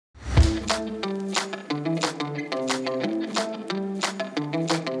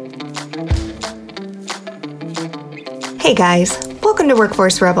Hey guys, welcome to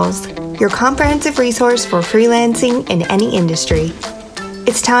Workforce Rebels, your comprehensive resource for freelancing in any industry.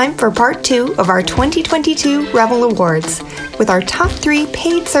 It's time for part 2 of our 2022 Rebel Awards with our top 3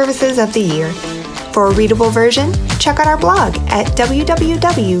 paid services of the year. For a readable version, check out our blog at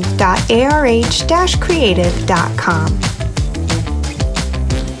www.arh-creative.com.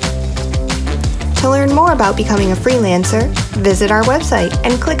 To learn more about becoming a freelancer, visit our website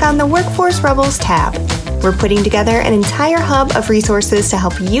and click on the Workforce Rebels tab. We're putting together an entire hub of resources to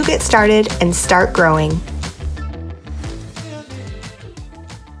help you get started and start growing.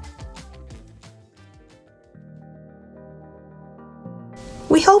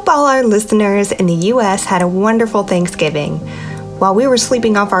 We hope all our listeners in the U.S. had a wonderful Thanksgiving. While we were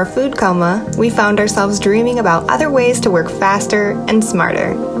sleeping off our food coma, we found ourselves dreaming about other ways to work faster and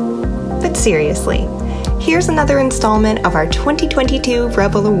smarter. But seriously, here's another installment of our 2022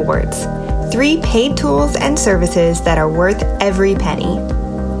 Rebel Awards. 3 paid tools and services that are worth every penny.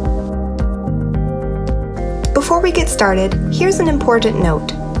 Before we get started, here's an important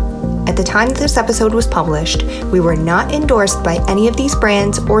note. At the time this episode was published, we were not endorsed by any of these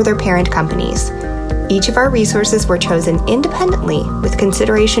brands or their parent companies. Each of our resources were chosen independently with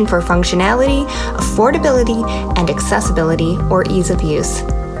consideration for functionality, affordability, and accessibility or ease of use.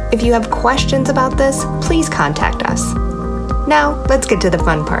 If you have questions about this, please contact us. Now, let's get to the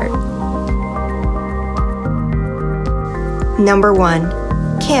fun part. Number 1.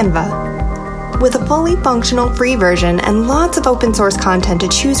 Canva. With a fully functional free version and lots of open source content to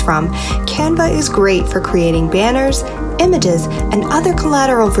choose from, Canva is great for creating banners, images, and other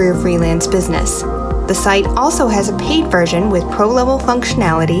collateral for your freelance business. The site also has a paid version with pro-level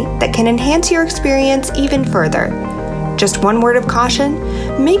functionality that can enhance your experience even further. Just one word of caution,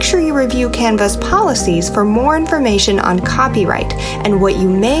 make sure you review Canva's policies for more information on copyright and what you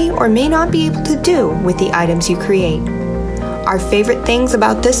may or may not be able to do with the items you create. Our favorite things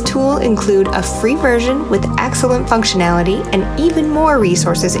about this tool include a free version with excellent functionality and even more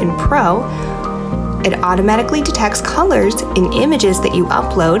resources in Pro. It automatically detects colors in images that you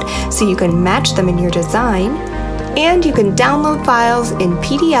upload so you can match them in your design. And you can download files in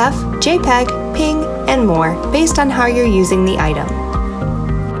PDF, JPEG, PNG, and more based on how you're using the item.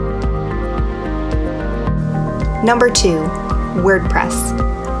 Number 2, WordPress.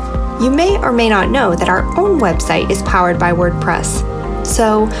 You may or may not know that our own website is powered by WordPress.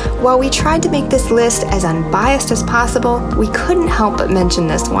 So, while we tried to make this list as unbiased as possible, we couldn't help but mention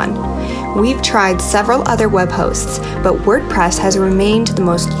this one. We've tried several other web hosts, but WordPress has remained the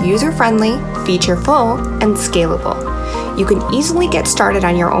most user-friendly, feature-full, and scalable. You can easily get started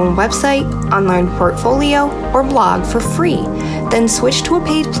on your own website, online portfolio, or blog for free, then switch to a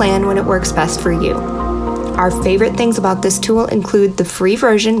paid plan when it works best for you. Our favorite things about this tool include the free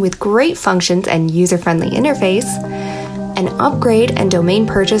version with great functions and user-friendly interface. An upgrade and domain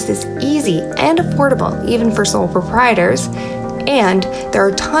purchase is easy and affordable, even for sole proprietors. And there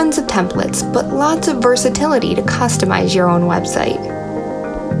are tons of templates, but lots of versatility to customize your own website.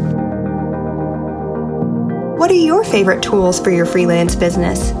 What are your favorite tools for your freelance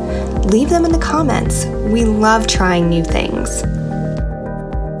business? Leave them in the comments. We love trying new things.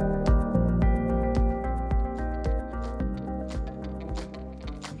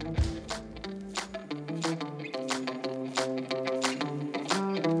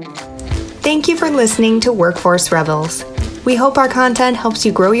 Thank you for listening to Workforce Rebels. We hope our content helps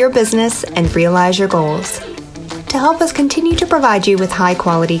you grow your business and realize your goals. To help us continue to provide you with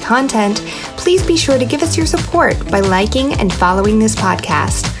high-quality content, please be sure to give us your support by liking and following this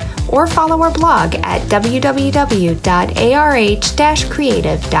podcast, or follow our blog at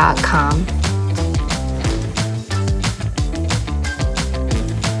www.arh-creative.com.